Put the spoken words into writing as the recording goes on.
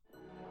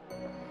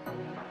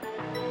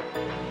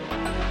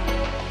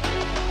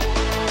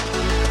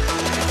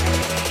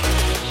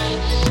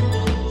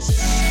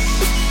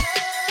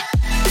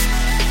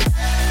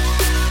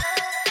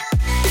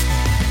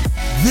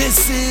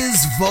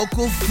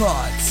Vocal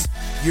Thoughts,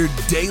 your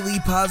daily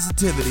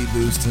positivity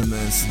boost in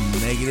this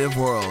negative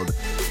world.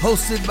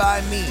 Hosted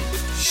by me,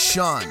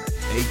 Sean,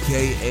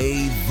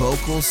 aka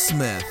Vocal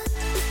Smith.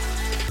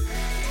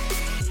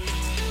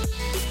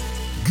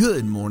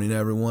 Good morning,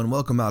 everyone.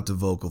 Welcome out to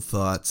Vocal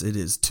Thoughts. It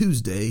is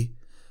Tuesday,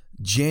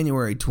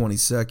 January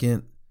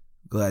 22nd.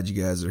 Glad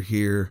you guys are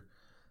here.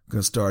 I'm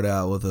going to start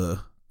out with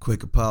a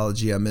quick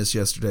apology. I missed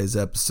yesterday's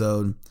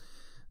episode.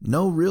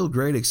 No real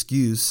great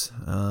excuse.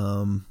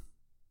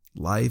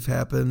 Life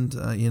happened.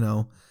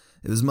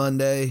 It was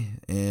Monday,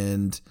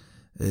 and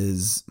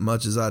as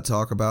much as I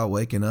talk about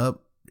waking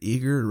up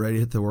eager, ready to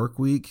hit the work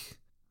week,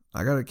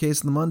 I got a case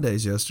of the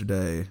Mondays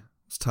yesterday. I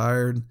was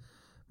tired,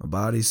 my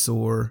body's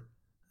sore,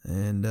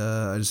 and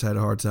I just had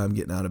a hard time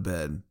getting out of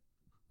bed.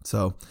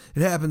 So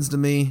it happens to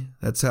me.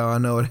 That's how I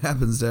know it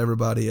happens to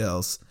everybody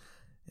else.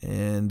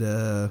 And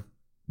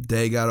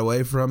day got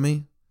away from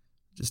me.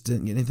 Just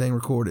didn't get anything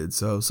recorded.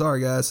 So sorry,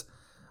 guys.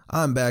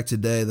 I'm back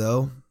today,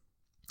 though.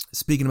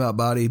 Speaking about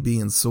body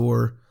being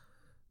sore,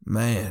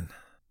 man,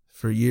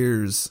 for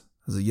years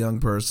as a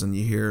young person,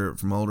 you hear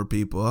from older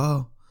people,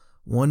 oh,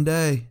 one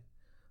day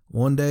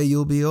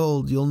you'll be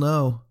old. You'll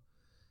know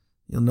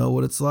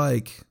what it's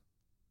like.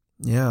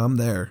 Yeah, I'm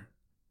there.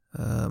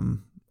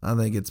 I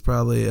think it's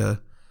probably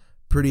a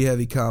pretty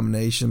heavy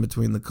combination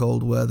between the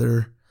cold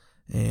weather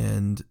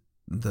and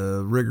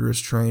the rigorous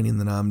training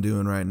that I'm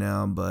doing right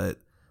now,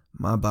 but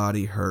my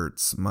body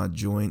hurts. My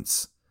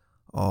joints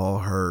all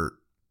hurt.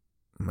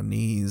 My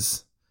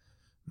knees,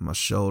 my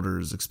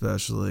shoulders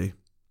especially.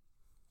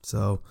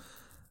 So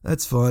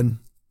that's fun.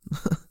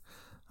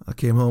 I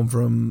came home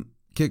from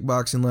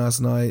kickboxing last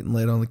night and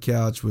laid on the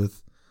couch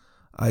with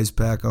ice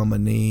pack on my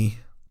knee.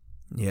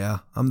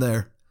 Yeah, I'm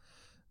there.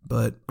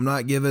 But I'm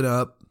not giving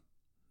up.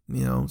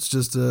 It's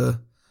just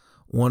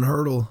one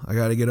hurdle I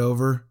got to get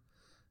over.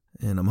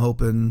 And I'm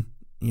hoping,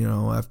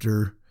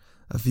 after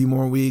a few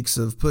more weeks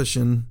of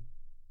pushing,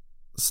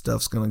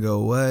 stuff's going to go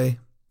away.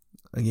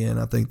 Again,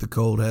 I think the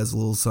cold has a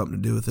little something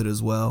to do with it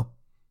as well.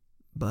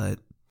 But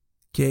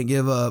can't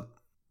give up.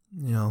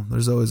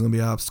 There's always going to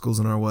be obstacles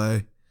in our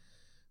way.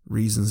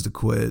 Reasons to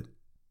quit.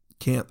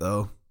 Can't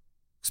though.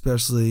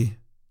 Especially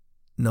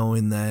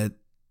knowing that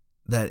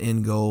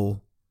end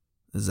goal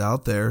is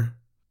out there.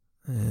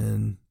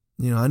 And,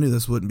 I knew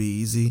this wouldn't be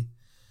easy.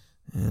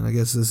 And I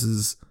guess this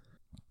is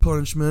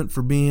punishment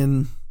for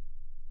being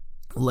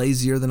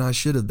lazier than I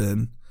should have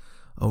been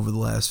over the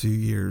last few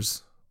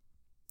years.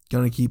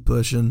 Gonna keep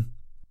pushing.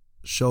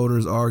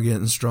 Shoulders are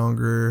getting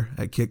stronger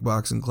at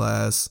kickboxing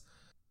class.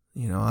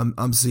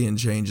 I'm seeing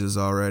changes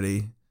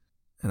already,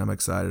 and I'm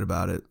excited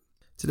about it.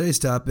 Today's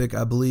topic,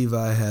 I believe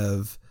I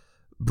have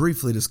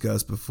briefly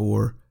discussed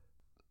before.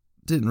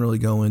 Didn't really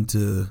go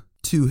into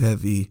too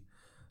heavy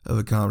of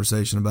a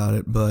conversation about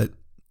it, but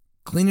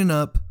cleaning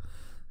up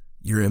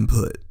your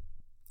input.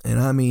 And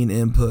I mean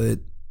input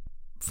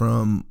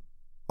from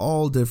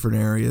all different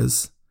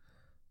areas.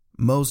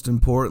 Most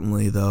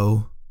importantly,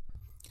 though,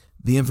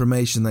 the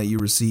information that you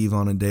receive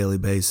on a daily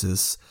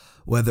basis,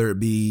 whether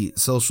it be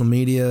social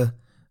media,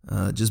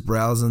 just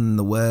browsing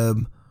the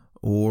web,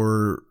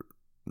 or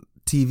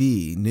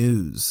TV,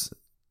 news.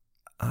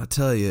 I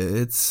tell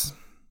you,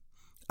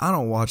 I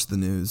don't watch the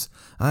news.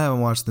 I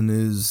haven't watched the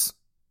news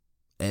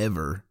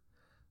ever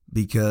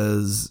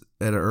because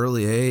at an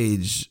early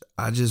age,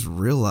 I just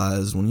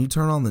realized when you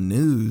turn on the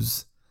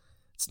news,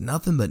 it's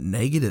nothing but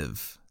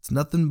negative. It's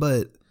nothing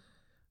but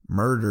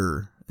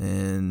murder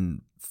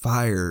and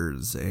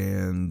fires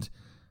and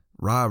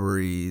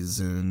robberies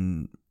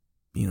and,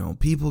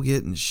 people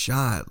getting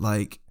shot.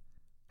 Like,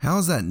 how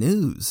is that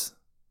news?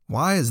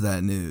 Why is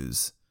that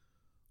news?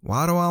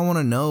 Why do I want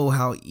to know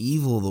how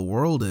evil the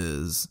world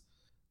is?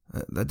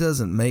 That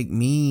doesn't make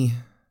me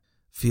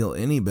feel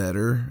any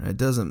better. It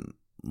doesn't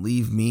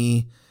leave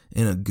me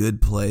in a good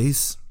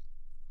place.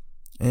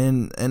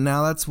 And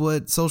now that's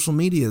what social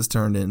media has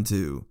turned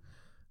into.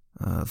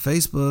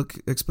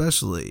 Facebook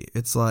especially.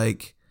 It's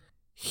like,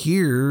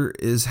 here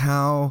is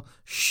how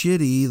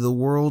shitty the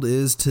world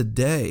is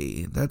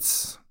today.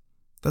 That's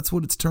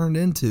what it's turned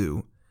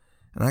into.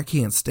 And I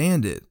can't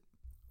stand it.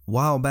 A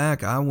while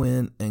back, I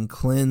went and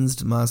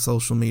cleansed my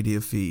social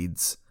media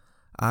feeds.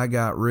 I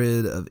got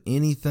rid of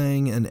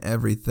anything and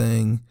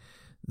everything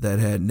that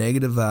had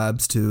negative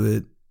vibes to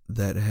it,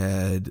 that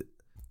had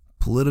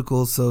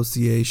political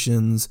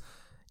associations,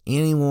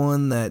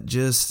 anyone that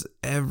just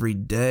every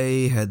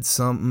day had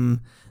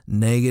something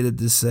negative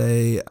to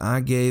say. I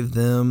gave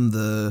them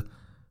the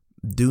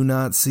do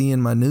not see in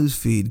my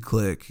newsfeed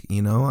click. I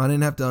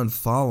didn't have to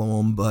unfollow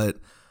them, but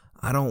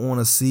I don't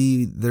want to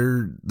see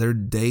their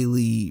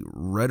daily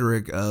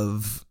rhetoric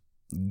of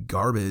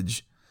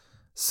garbage.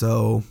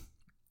 So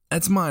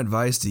that's my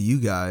advice to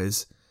you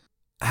guys.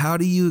 How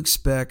do you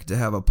expect to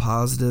have a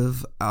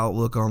positive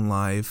outlook on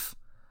life,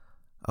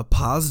 a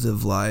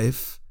positive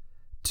life,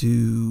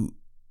 to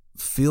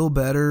feel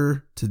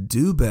better, to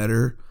do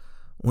better,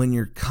 when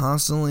you're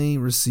constantly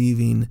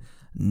receiving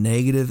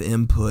negative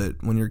input,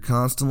 when you're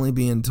constantly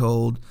being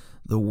told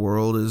the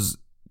world is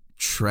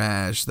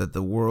trash, that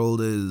the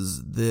world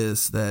is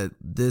this, that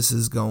this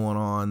is going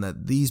on,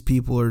 that these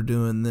people are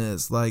doing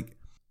this. Like,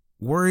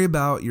 worry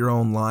about your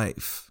own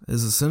life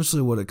is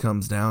essentially what it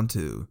comes down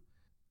to.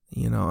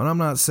 And I'm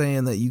not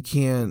saying that you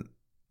can't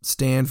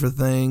stand for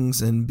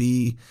things and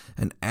be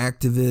an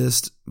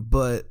activist,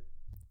 but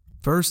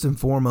first and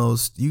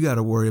foremost, you got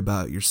to worry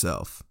about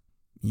yourself.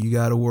 You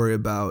got to worry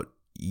about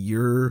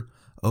your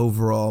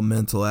overall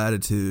mental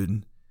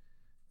attitude.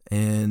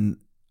 And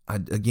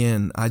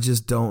I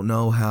just don't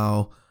know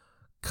how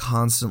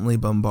constantly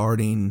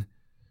bombarding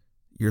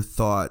your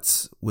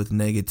thoughts with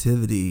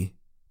negativity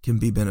can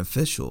be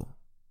beneficial.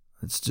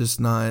 It's just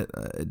not,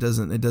 it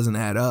doesn't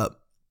add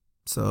up.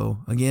 So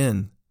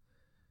again,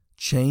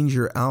 change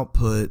your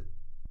output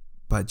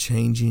by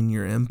changing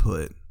your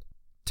input.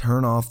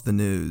 Turn off the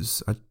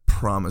news. I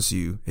promise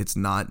you, it's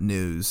not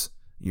news.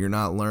 You're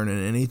not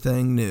learning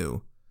anything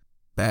new.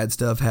 Bad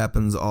stuff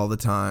happens all the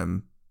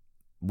time,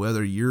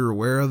 whether you're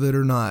aware of it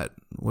or not,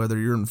 whether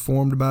you're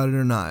informed about it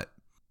or not.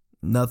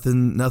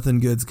 Nothing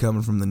good's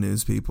coming from the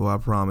news, people. I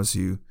promise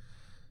you.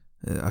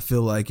 I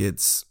feel like you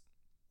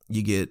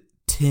get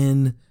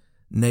 10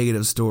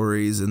 negative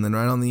stories, and then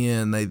right on the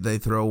end, they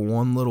throw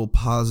one little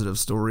positive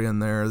story in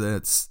there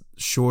that's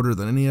shorter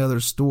than any other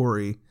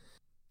story.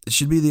 It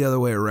should be the other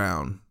way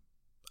around.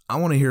 I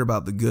want to hear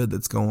about the good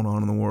that's going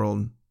on in the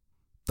world.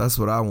 That's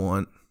what I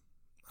want.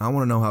 I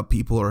want to know how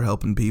people are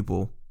helping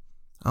people.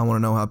 I want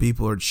to know how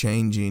people are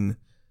changing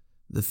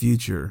the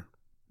future.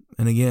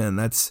 And again,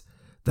 that's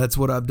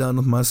what I've done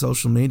with my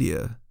social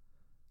media.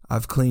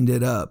 I've cleaned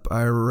it up.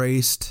 I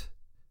erased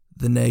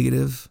the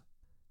negative,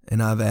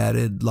 and I've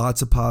added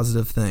lots of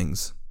positive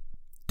things.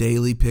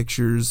 Daily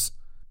pictures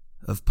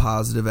of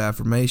positive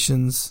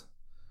affirmations,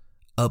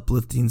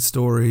 uplifting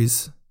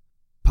stories,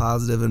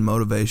 positive and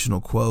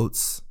motivational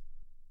quotes.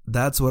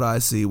 That's what I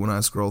see when I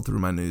scroll through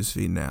my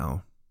newsfeed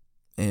now.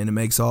 And it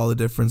makes all the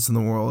difference in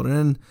the world.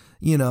 And,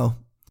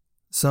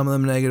 some of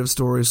them negative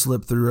stories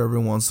slip through every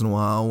once in a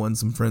while when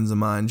some friends of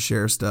mine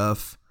share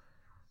stuff,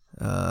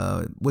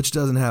 which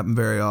doesn't happen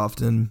very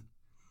often.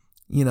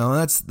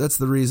 That's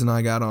the reason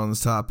I got on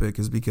this topic,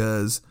 is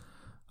because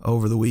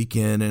over the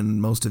weekend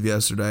and most of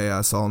yesterday,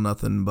 I saw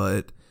nothing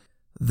but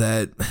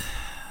that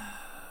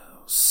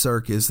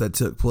circus that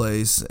took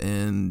place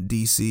in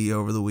DC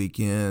over the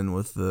weekend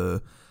with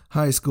the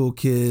high school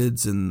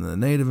kids and the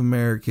Native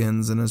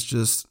Americans. And it's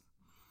just,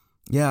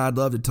 I'd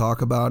love to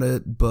talk about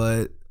it,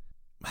 but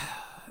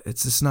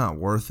it's just not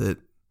worth it.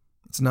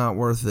 It's not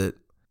worth it.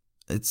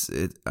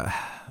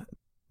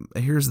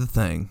 Here's the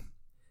thing.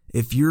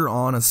 If you're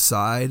on a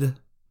side,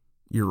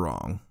 you're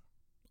wrong.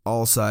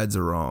 All sides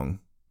are wrong.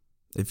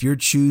 If you're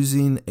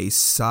choosing a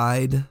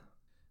side,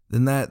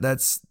 then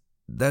that's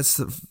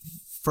the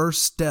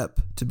first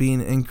step to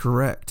being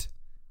incorrect.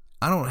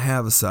 I don't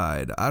have a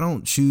side. I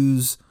don't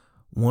choose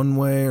one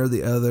way or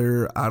the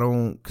other. I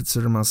don't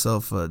consider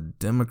myself a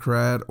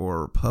Democrat or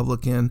a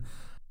Republican.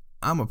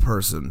 I'm a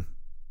person.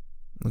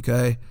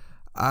 Okay?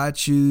 I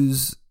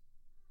choose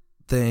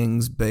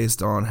things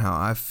based on how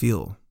I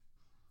feel.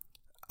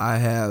 I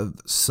have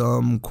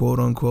some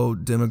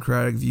quote-unquote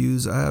Democratic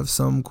views. I have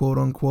some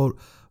quote-unquote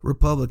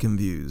Republican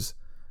views.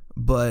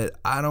 But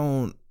I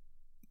don't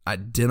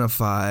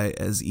identify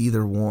as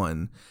either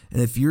one.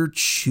 And if you're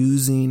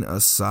choosing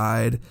a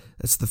side,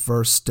 that's the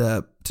first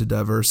step to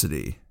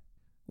diversity.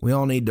 We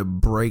all need to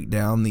break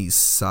down these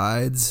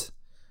sides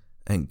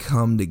and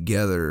come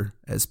together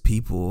as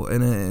people.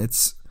 And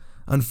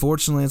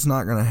unfortunately, it's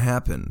not going to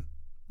happen.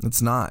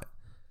 It's not.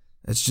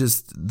 It's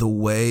just the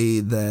way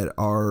that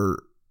our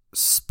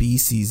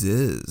species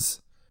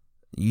is.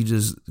 You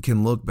just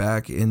can look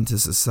back into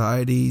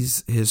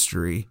society's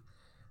history,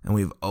 and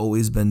we've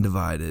always been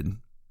divided.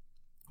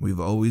 We've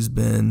always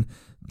been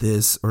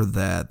this or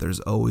that. There's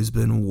always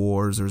been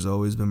wars. There's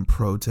always been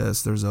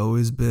protests. There's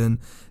always been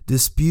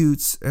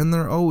disputes, and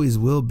there always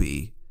will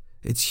be.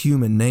 It's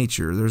human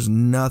nature. There's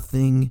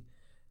nothing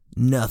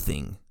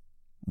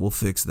will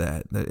fix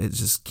that. It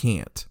just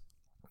can't.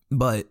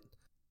 But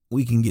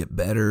we can get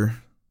better.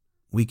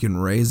 We can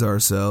raise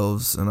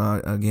ourselves. And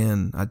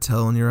I'm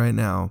telling you right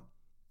now,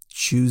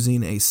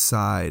 choosing a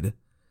side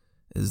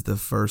is the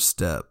first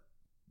step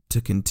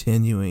to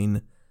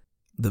continuing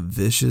the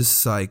vicious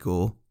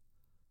cycle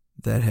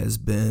that has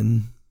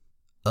been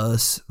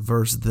us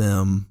versus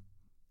them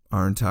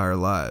our entire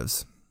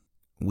lives.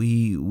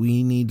 We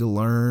need to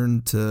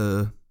learn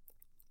to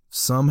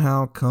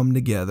somehow come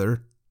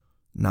together,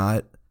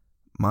 not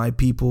my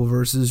people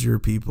versus your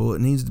people.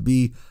 It needs to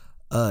be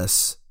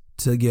us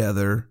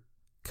together,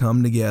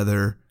 come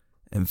together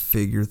and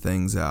figure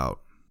things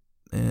out.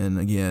 And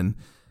again,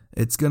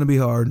 it's going to be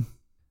hard.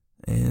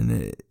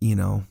 And,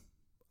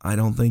 I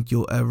don't think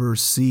you'll ever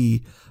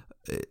see,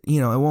 it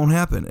won't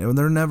happen.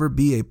 There'll never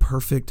be a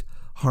perfect,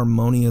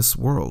 harmonious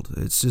world.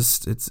 It's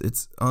just,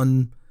 it's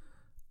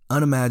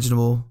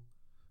unimaginable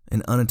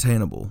and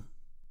unattainable.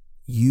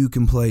 You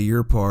can play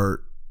your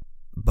part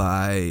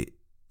by,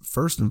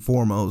 first and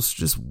foremost,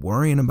 just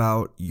worrying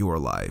about your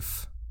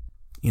life.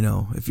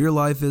 If your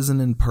life isn't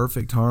in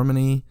perfect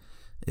harmony,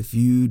 if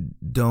you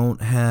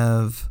don't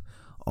have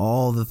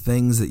all the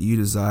things that you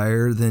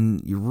desire,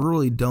 then you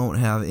really don't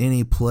have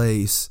any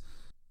place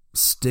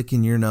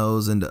sticking your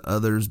nose into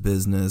others'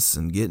 business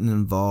and getting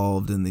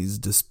involved in these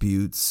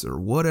disputes or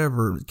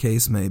whatever the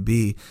case may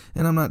be.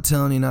 And I'm not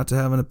telling you not to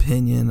have an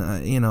opinion.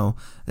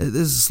 This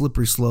is a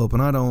slippery slope,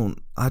 and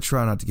I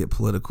try not to get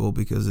political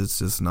because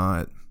it's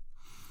not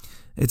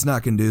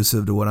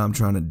conducive to what I'm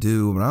trying to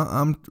do. But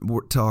I'm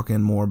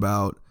talking more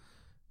about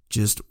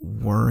just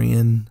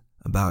worrying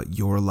about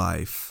your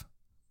life.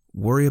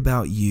 Worry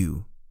about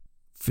you.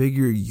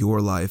 Figure your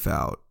life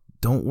out.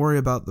 Don't worry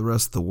about the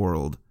rest of the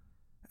world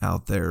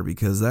out there,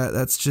 because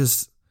that's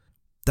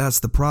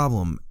the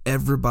problem.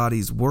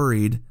 Everybody's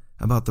worried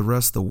about the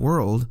rest of the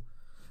world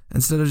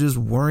instead of just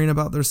worrying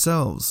about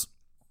themselves.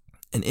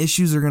 And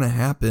issues are going to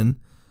happen.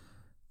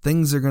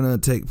 Things are going to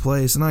take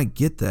place, and I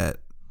get that.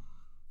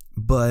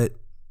 But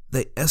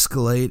they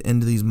escalate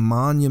into these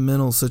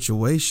monumental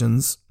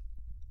situations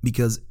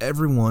because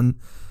everyone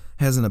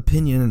has an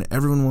opinion and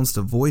everyone wants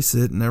to voice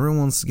it and everyone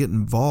wants to get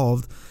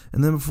involved.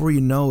 And then before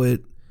you know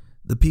it,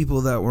 the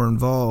people that were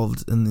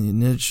involved in the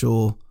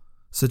initial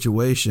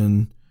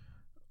situation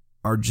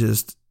are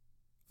just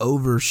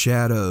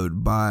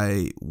overshadowed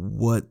by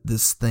what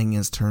this thing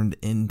has turned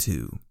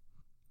into.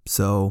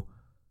 So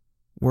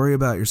worry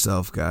about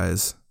yourself,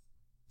 guys.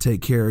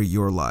 Take care of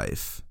your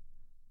life.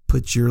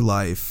 Put your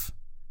life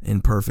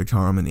in perfect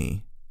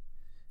harmony.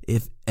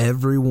 If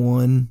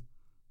everyone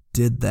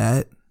did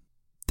that,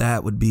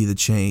 that would be the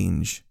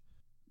change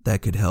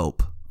that could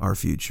help our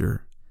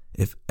future.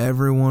 If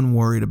everyone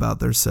worried about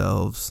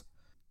themselves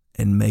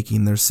and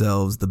making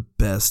themselves the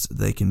best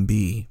they can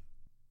be,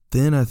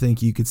 then I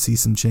think you could see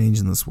some change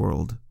in this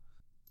world.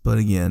 But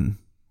again,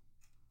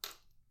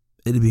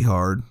 it'd be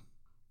hard.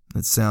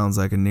 It sounds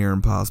like a near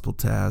impossible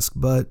task,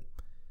 but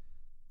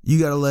you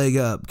got a leg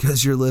up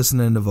because you're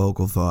listening to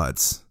Vocal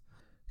Thoughts.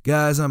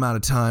 Guys, I'm out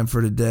of time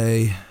for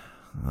today.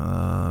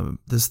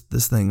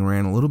 This thing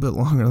ran a little bit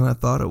longer than I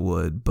thought it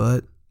would,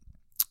 but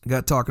I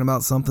got talking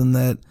about something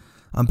that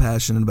I'm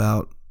passionate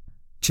about.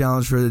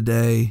 Challenge for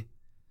today: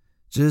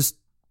 just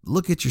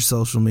look at your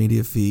social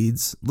media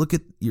feeds, look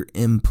at your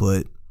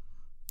input,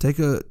 take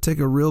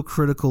a real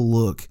critical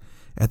look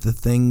at the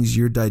things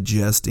you're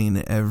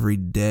digesting every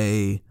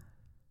day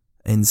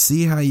and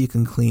see how you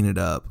can clean it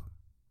up.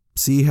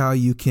 See how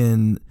you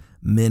can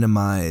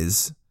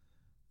minimize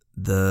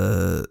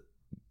the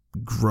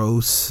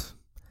gross,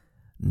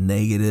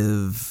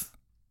 negative,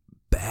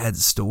 bad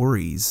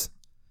stories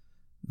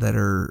that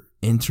are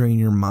entering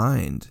your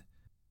mind.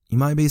 You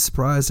might be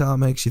surprised how it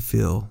makes you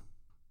feel.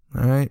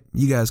 All right?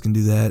 You guys can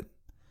do that.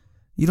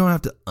 You don't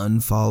have to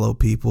unfollow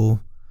people,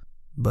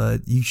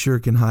 but you sure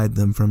can hide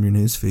them from your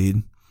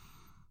newsfeed.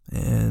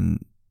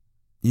 And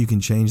you can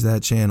change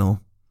that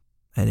channel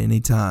at any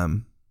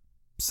time.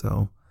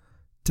 So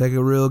take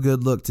a real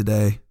good look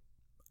today.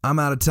 I'm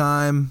out of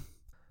time.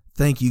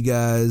 Thank you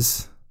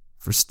guys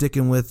for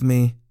sticking with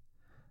me.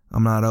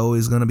 I'm not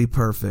always going to be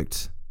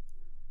perfect,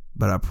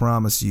 but I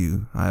promise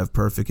you I have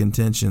perfect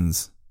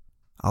intentions.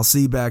 I'll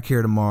see you back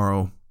here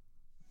tomorrow.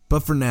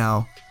 But for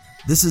now,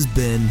 this has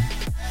been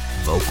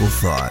Vocal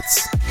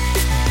Thoughts.